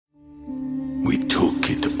We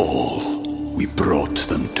took it all. We brought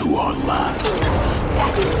them to our land.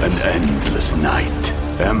 An endless night,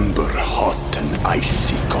 ember hot and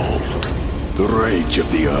icy cold. The rage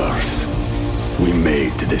of the earth. We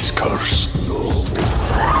made this curse.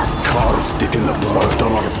 Carved it in the blood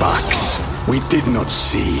on our backs. We did not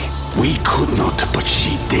see. We could not, but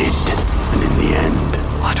she did. And in the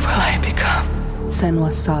end... What will I become?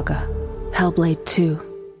 Senua's Saga. Hellblade 2.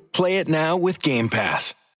 Play it now with Game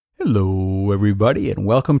Pass. Hello, everybody, and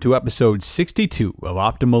welcome to episode 62 of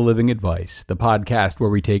Optimal Living Advice, the podcast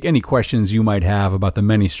where we take any questions you might have about the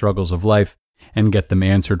many struggles of life and get them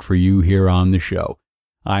answered for you here on the show.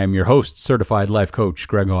 I am your host, certified life coach,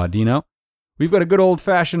 Greg Audino. We've got a good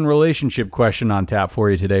old-fashioned relationship question on tap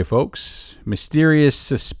for you today, folks. Mysterious,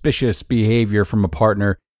 suspicious behavior from a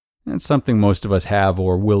partner, and something most of us have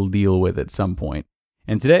or will deal with at some point.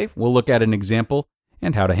 And today, we'll look at an example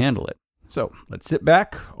and how to handle it. So let's sit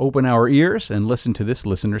back, open our ears, and listen to this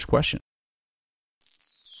listener's question.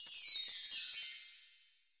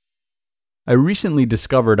 I recently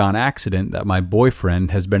discovered on accident that my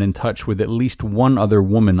boyfriend has been in touch with at least one other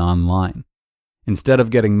woman online. Instead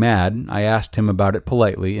of getting mad, I asked him about it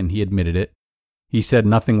politely, and he admitted it. He said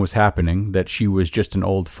nothing was happening, that she was just an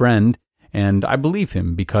old friend, and I believe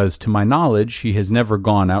him because, to my knowledge, he has never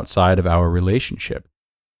gone outside of our relationship.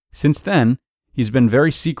 Since then, he's been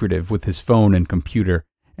very secretive with his phone and computer,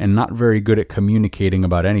 and not very good at communicating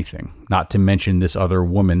about anything, not to mention this other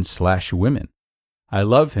woman/women. I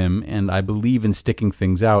love him, and I believe in sticking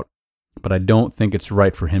things out, but I don't think it's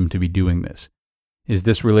right for him to be doing this. Is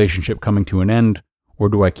this relationship coming to an end, or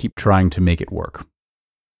do I keep trying to make it work?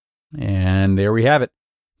 And there we have it.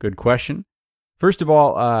 Good question. First of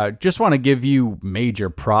all, just want to give you major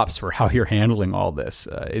props for how you're handling all this.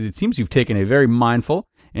 It seems you've taken a very mindful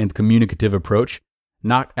and communicative approach,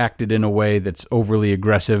 not acted in a way that's overly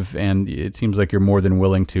aggressive, and it seems like you're more than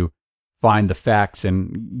willing to find the facts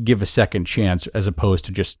and give a second chance as opposed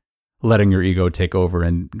to just letting your ego take over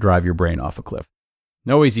and drive your brain off a cliff.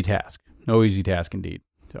 No easy task. No easy task indeed.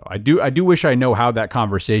 So I do wish I know how that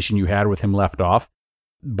conversation you had with him left off,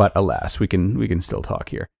 but alas, we can still talk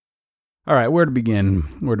here. All right, where to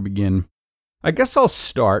begin? I guess I'll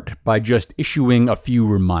start by just issuing a few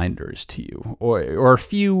reminders to you, or a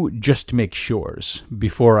few just to make sures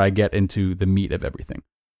before I get into the meat of everything.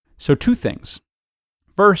 So 2 things.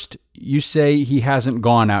 First, you say he hasn't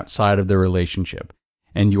gone outside of the relationship,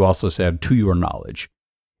 and you also said, to your knowledge.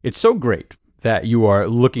 It's so great that you are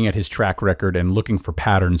looking at his track record and looking for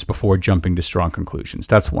patterns before jumping to strong conclusions.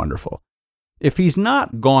 That's wonderful. If he's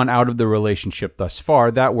not gone out of the relationship thus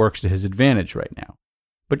far, that works to his advantage right now.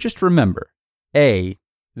 But just remember, A,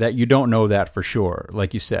 that you don't know that for sure,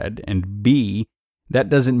 like you said, and B, that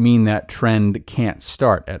doesn't mean that trend can't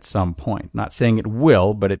start at some point. Not saying it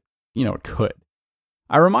will, but it could.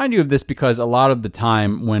 I remind you of this because a lot of the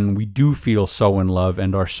time when we do feel so in love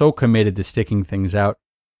and are so committed to sticking things out,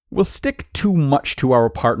 we'll stick too much to our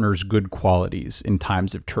partner's good qualities in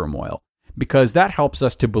times of turmoil, because that helps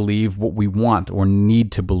us to believe what we want or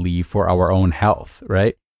need to believe for our own health,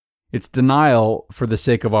 right? It's denial for the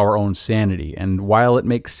sake of our own sanity, and while it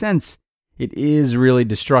makes sense, it is really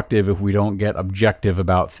destructive if we don't get objective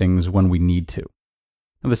about things when we need to.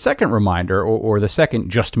 Now, the second reminder, or the second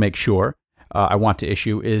just make sure, I want to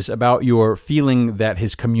issue is about your feeling that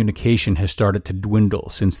his communication has started to dwindle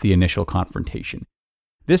since the initial confrontation.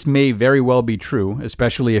 This may very well be true,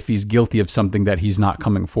 especially if he's guilty of something that he's not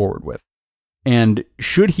coming forward with. And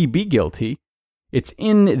should he be guilty, it's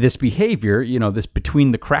in this behavior, this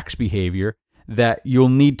between the cracks behavior, that you'll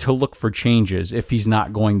need to look for changes if he's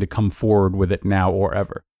not going to come forward with it now or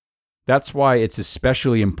ever. That's why it's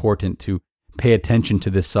especially important to pay attention to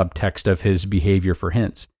this subtext of his behavior for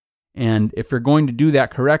hints. And if you're going to do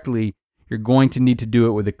that correctly, you're going to need to do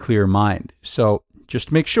it with a clear mind. So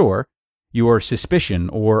just make sure your suspicion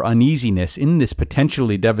or uneasiness in this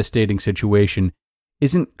potentially devastating situation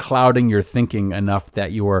isn't clouding your thinking enough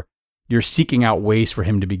that you're seeking out ways for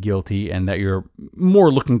him to be guilty and that you're more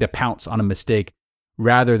looking to pounce on a mistake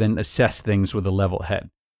rather than assess things with a level head.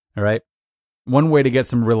 All right? One way to get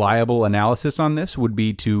some reliable analysis on this would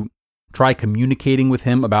be to try communicating with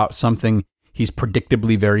him about something he's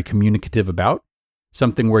predictably very communicative about,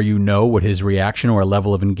 something where you know what his reaction or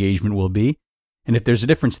level of engagement will be. And if there's a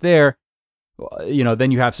difference there,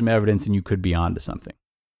 then you have some evidence and you could be onto something.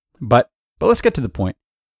 But let's get to the point.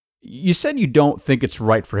 You said you don't think it's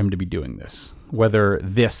right for him to be doing this, whether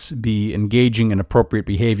this be engaging in appropriate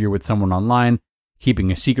behavior with someone online,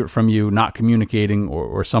 keeping a secret from you, not communicating,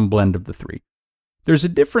 or some blend of the 3. There's a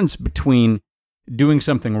difference between doing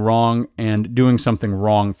something wrong and doing something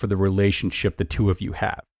wrong for the relationship the two of you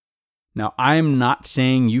have. Now, I'm not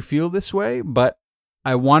saying you feel this way, but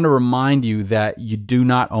I want to remind you that you do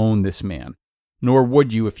not own this man, nor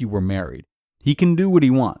would you if you were married. He can do what he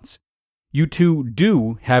wants. You two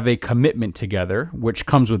do have a commitment together, which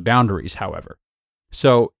comes with boundaries, however.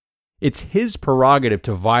 So it's his prerogative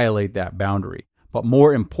to violate that boundary, but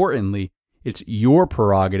more importantly, it's your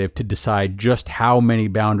prerogative to decide just how many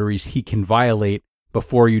boundaries he can violate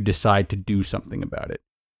before you decide to do something about it.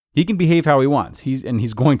 He can behave how he wants,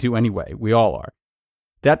 he's going to anyway. We all are.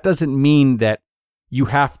 That doesn't mean that you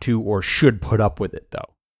have to or should put up with it,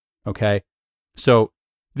 though. Okay? So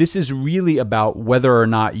this is really about whether or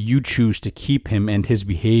not you choose to keep him and his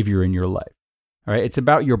behavior in your life. All right? It's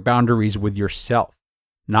about your boundaries with yourself,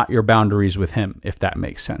 not your boundaries with him, if that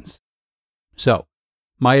makes sense. So,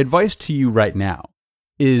 my advice to you right now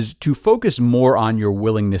is to focus more on your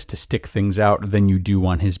willingness to stick things out than you do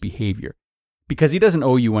on his behavior, because he doesn't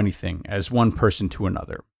owe you anything as one person to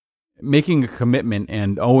another. Making a commitment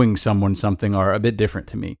and owing someone something are a bit different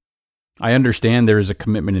to me. I understand there is a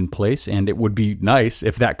commitment in place, and it would be nice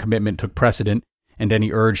if that commitment took precedent and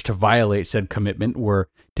any urge to violate said commitment were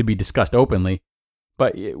to be discussed openly,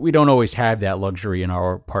 but we don't always have that luxury in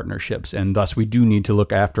our partnerships, and thus we do need to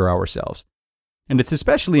look after ourselves. And it's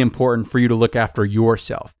especially important for you to look after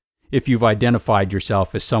yourself if you've identified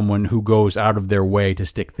yourself as someone who goes out of their way to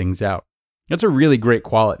stick things out. That's a really great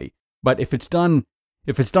quality. But if it's done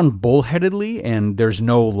bullheadedly and there's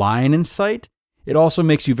no line in sight, it also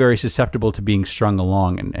makes you very susceptible to being strung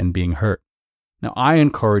along and being hurt. Now, I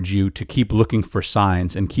encourage you to keep looking for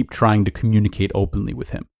signs and keep trying to communicate openly with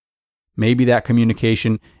him. Maybe that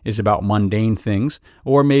communication is about mundane things,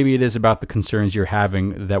 or maybe it is about the concerns you're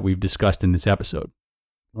having that we've discussed in this episode.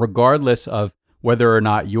 Regardless of whether or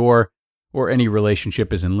not your or any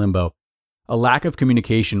relationship is in limbo, a lack of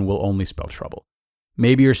communication will only spell trouble.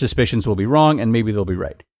 Maybe your suspicions will be wrong, and maybe they'll be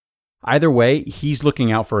right. Either way, he's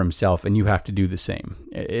looking out for himself, and you have to do the same.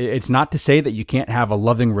 It's not to say that you can't have a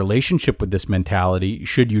loving relationship with this mentality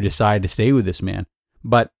should you decide to stay with this man,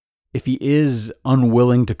 but if he is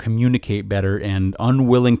unwilling to communicate better and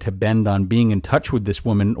unwilling to bend on being in touch with this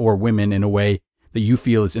woman or women in a way that you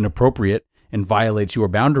feel is inappropriate and violates your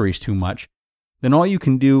boundaries too much, then all you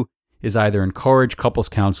can do is either encourage couples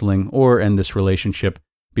counseling or end this relationship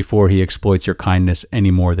before he exploits your kindness any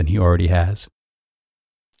more than he already has.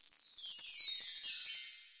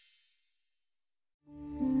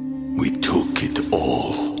 We took it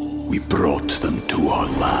all. We brought them to our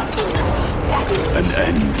land. An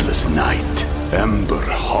endless night, ember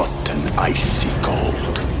hot and icy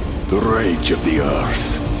cold. The rage of the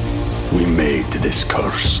earth. We made this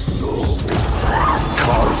curse.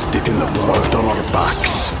 Carved it in the blood on our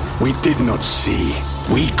backs. We did not see.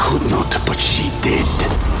 We could not, but she did.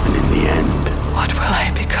 And in the end... What will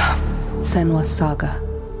I become? Senua's Saga.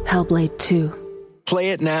 Hellblade 2.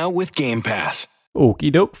 Play it now with Game Pass.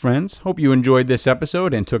 Okie doke, friends. Hope you enjoyed this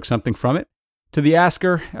episode and took something from it. To the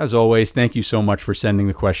asker, as always, thank you so much for sending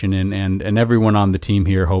the question in, and everyone on the team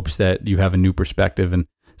here hopes that you have a new perspective and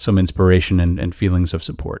some inspiration and feelings of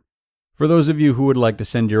support. For those of you who would like to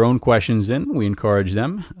send your own questions in, we encourage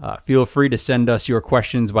them. Feel free to send us your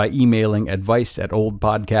questions by emailing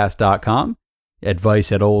advice@oldpodcast.com.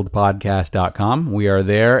 Advice@oldpodcast.com. We are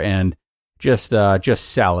there and just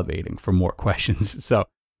salivating for more questions, so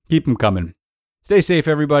keep them coming. Stay safe,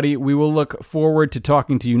 everybody. We will look forward to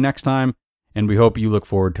talking to you next time, and we hope you look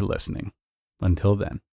forward to listening. Until then.